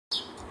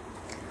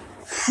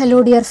Hello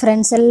dear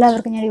friends,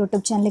 എല്ലാവർക്കും ഞാൻ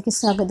YouTube ചാനലിലേക്ക്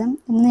സ്വാഗതം.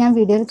 ഇന്ന് ഞാൻ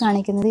വീഡിയോയിൽ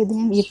കാണിക്കുന്നത് ഇത്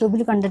ഞാൻ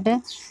യൂട്യൂബിൽ കണ്ടിട്ട്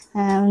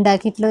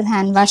ഉണ്ടാക്കിയിട്ടുള്ള ഒരു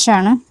ഹാൻഡ്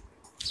വാഷാണ്.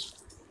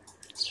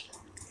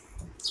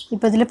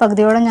 ഇപ്പോൾ ഇതിൽ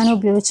പകുതിയോളം ഞാൻ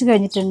ഉപയോഗിച്ച്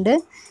കഴിഞ്ഞിട്ടുണ്ട്.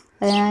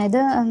 ഇത്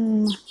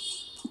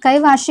കൈ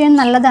വാഷ് ചെയ്യാൻ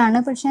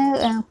നല്ലതാണ്, പക്ഷേ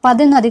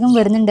പതൊന്നും അധികം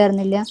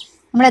വരുന്നുണ്ടായിരുന്നില്ല.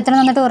 നമ്മൾ എത്ര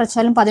നന്നായിട്ട്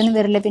കുറച്ചാലും പതൊന്നും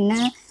വരില്ല. പിന്നെ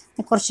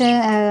കുറച്ച്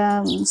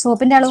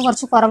സോപ്പിൻ്റെ അളവ്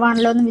കുറച്ച്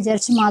കുറവാണല്ലോ എന്ന്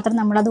വിചാരിച്ച് മാത്രം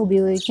നമ്മളത്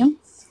ഉപയോഗിക്കും.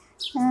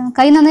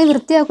 കൈ നന്നായി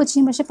വൃത്തിയാക്കുകയും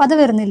ചെയ്യും, പക്ഷെ പത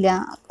വരുന്നില്ല.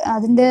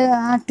 അതിൻ്റെ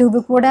ആ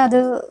ട്യൂബിൽ കൂടെ അത്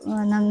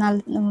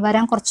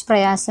വരാൻ കുറച്ച്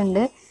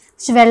പ്രയാസമുണ്ട്.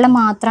 പക്ഷെ വെള്ളം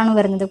മാത്രമാണ്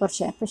വരുന്നത്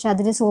കുറച്ച്. പക്ഷെ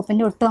അതിൽ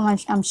സോപ്പിൻ്റെ ഒട്ടും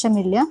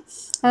അംശമില്ല,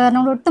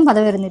 കാരണം ഒട്ടും പത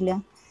വരുന്നില്ല.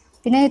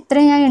 പിന്നെ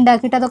ഇത്രയും ഞാൻ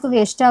ഉണ്ടാക്കിയിട്ട് അതൊക്കെ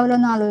വേസ്റ്റ് ആവുമല്ലോ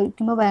എന്ന്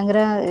ആലോചിക്കുമ്പോൾ ഭയങ്കര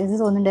ഇത്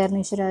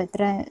തോന്നുന്നുണ്ടായിരുന്നു. ഈശ്വര,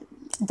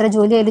 ഇത്ര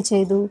ജോലി അതിൽ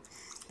ചെയ്തു.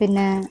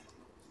 പിന്നെ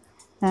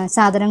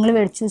സാധനങ്ങൾ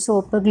മേടിച്ചു,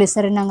 സോപ്പ്,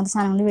 ഗ്ലിസറിൻ, അങ്ങനത്തെ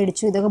സാധനങ്ങൾ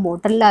മേടിച്ചു. ഇതൊക്കെ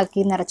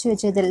ബോട്ടിലാക്കി നിറച്ച്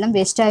വെച്ചു. ഇതെല്ലാം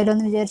വേസ്റ്റ് ആയല്ലോ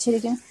എന്ന്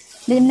വിചാരിച്ചിരിക്കും.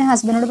 പിന്നെ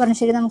ഹസ്ബൻഡോട് പറഞ്ഞു,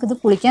 ശരി നമുക്കിത്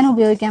കുളിക്കാൻ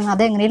ഉപയോഗിക്കാം,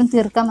 അതെങ്ങനെയും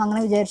തീർക്കാം,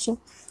 അങ്ങനെ വിചാരിച്ചു.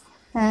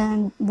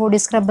 ബോഡി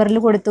സ്ക്രബ്ബറിൽ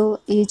കൊടുത്തു.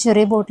 ഈ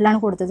ചെറിയ ബോട്ടിലാണ്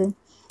കൊടുത്തത്.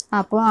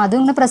 അപ്പോൾ അതും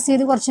ഇങ്ങനെ പ്രസ്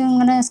ചെയ്ത് കുറച്ച്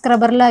ഇങ്ങനെ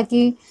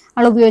സ്ക്രബ്ബറിലാക്കി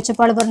ആൾ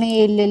ഉപയോഗിച്ചപ്പോൾ ആൾ പറഞ്ഞു,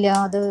 ഇല്ല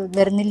അത്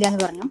വരുന്നില്ല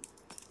എന്ന് പറഞ്ഞു.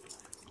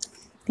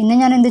 പിന്നെ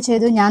ഞാൻ എന്ത്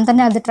ചെയ്തു, ഞാൻ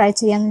തന്നെ അത് ട്രൈ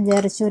ചെയ്യാമെന്ന്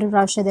വിചാരിച്ചു. ഒരു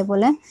പ്രാവശ്യം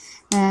ഇതേപോലെ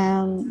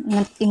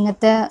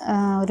ഇങ്ങനത്തെ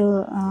ഒരു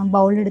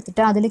ബൗൾ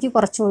എടുത്തിട്ട് അതിലേക്ക്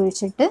കുറച്ച്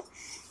ഒഴിച്ചിട്ട്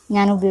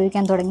ഞാൻ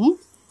ഉപയോഗിക്കാൻ തുടങ്ങി.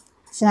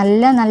 പക്ഷെ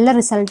നല്ല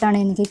റിസൾട്ടാണ്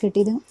എനിക്ക്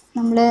കിട്ടിയത്.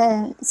 നമ്മൾ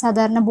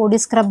സാധാരണ ബോഡി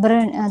സ്ക്രബ്ബർ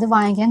അത്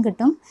വാങ്ങിക്കാൻ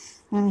കിട്ടും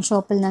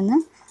ഷോപ്പിൽ നിന്ന്.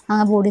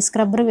 ആ ബോഡി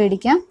സ്ക്രബ്ബർ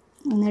മേടിക്കാം.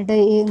 എന്നിട്ട്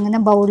ഇങ്ങനെ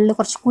ബൗളിൽ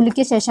കുറച്ച്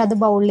കുലുക്കിയ ശേഷം അത്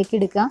ബൗളിലേക്ക്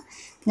എടുക്കുക.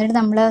 എന്നിട്ട്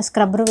നമ്മൾ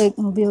സ്ക്രബ്ബർ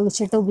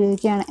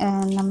ഉപയോഗിക്കുകയാണ്,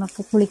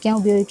 നമുക്ക് കുളിക്കാൻ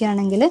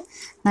ഉപയോഗിക്കുകയാണെങ്കിൽ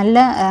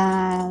നല്ല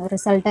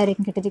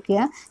റിസൾട്ടായിരിക്കും കിട്ടിയിരിക്കുക.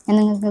 ഞാൻ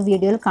നിങ്ങൾക്ക്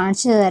വീഡിയോയിൽ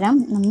കാണിച്ചു തരാം.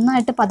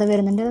 നന്നായിട്ട് പത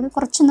വരുന്നുണ്ട്. അത്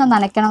കുറച്ചൊന്ന്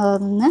നനയ്ക്കണം.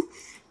 അതൊന്ന്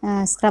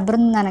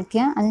സ്ക്രബ്ബറൊന്ന്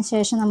നനയ്ക്കുക.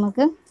 അതിനുശേഷം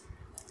നമുക്ക്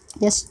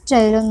ജസ്റ്റ്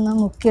അതിലൊന്ന്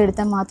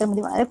മുക്കിയെടുത്താൽ മാത്രം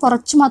മതി. വളരെ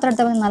കുറച്ച് മാത്രം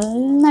എടുത്താൽ മതി.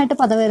 നന്നായിട്ട്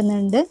പത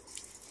വരുന്നുണ്ട്.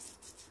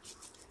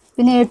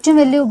 പിന്നെ ഏറ്റവും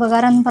വലിയ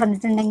ഉപകാരം എന്ന്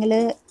പറഞ്ഞിട്ടുണ്ടെങ്കിൽ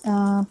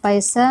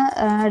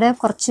പൈസയുടെ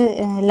കുറച്ച്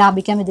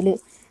ലാഭിക്കാം ഇതിൽ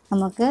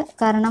നമുക്ക്.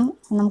 കാരണം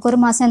നമുക്കൊരു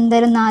മാസം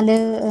എന്തായാലും 4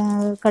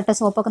 കട്ട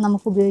സോപ്പൊക്കെ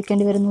നമുക്ക്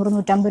ഉപയോഗിക്കേണ്ടി വരും.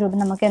 100-150 രൂപ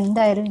നമുക്ക്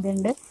എന്തായാലും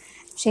ഇതുണ്ട്.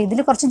 പക്ഷേ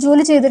ഇതിൽ കുറച്ച്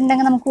ജോലി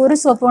ചെയ്തിട്ടുണ്ടെങ്കിൽ നമുക്ക് ഒരു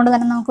സോപ്പ് കൊണ്ട്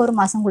തന്നെ നമുക്ക് ഒരു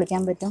മാസം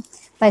കുളിക്കാൻ പറ്റും.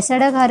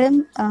 പൈസയുടെ കാര്യം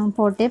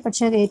പോട്ടെ,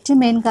 പക്ഷേ ഏറ്റവും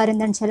മെയിൻ കാര്യം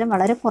എന്താണെന്ന് വെച്ചാൽ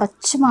വളരെ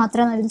കുറച്ച്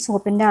മാത്രമേ അതിൽ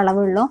സോപ്പിൻ്റെ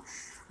അളവുള്ളൂ.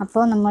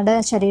 അപ്പോൾ നമ്മുടെ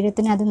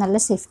ശരീരത്തിന് അത് നല്ല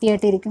സേഫ്റ്റി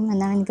ആയിട്ടിരിക്കും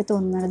എന്നാണ് എനിക്ക്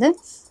തോന്നുന്നത്.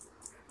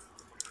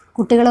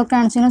 കുട്ടികളൊക്കെ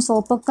ആണെങ്കിലും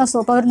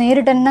സോപ്പ് അവർ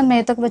നേരിട്ട് തന്നെ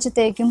മേത്തൊക്കെ വെച്ച്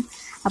തേക്കും.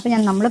 അപ്പോൾ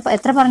നമ്മൾ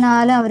എത്ര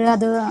പറഞ്ഞാലും അവർ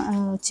അത്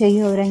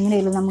ചെയ്യും.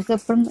 അവരെങ്ങനെയുള്ളൂ, നമുക്ക്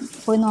എപ്പോഴും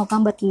പോയി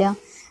നോക്കാൻ പറ്റില്ല.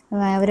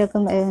 അവരൊക്കെ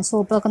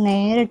സോപ്പൊക്കെ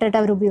നേരിട്ടിട്ട്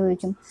അവർ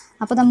ഉപയോഗിക്കും.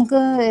 അപ്പോൾ നമുക്ക്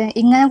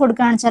ഇങ്ങനെ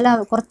കൊടുക്കുകയാണെന്ന്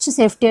വെച്ചാൽ കുറച്ച്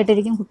സേഫ്റ്റി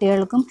ആയിട്ടിരിക്കും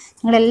കുട്ടികൾക്കും.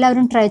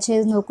 നിങ്ങളെല്ലാവരും ട്രൈ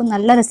ചെയ്ത് നോക്കും,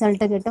 നല്ല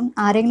റിസൾട്ട് കിട്ടും.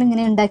 ആരെങ്കിലും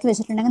ഇങ്ങനെ ഉണ്ടാക്കി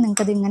വെച്ചിട്ടുണ്ടെങ്കിൽ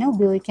നിങ്ങൾക്കത് ഇങ്ങനെ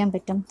ഉപയോഗിക്കാൻ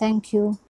പറ്റും. താങ്ക്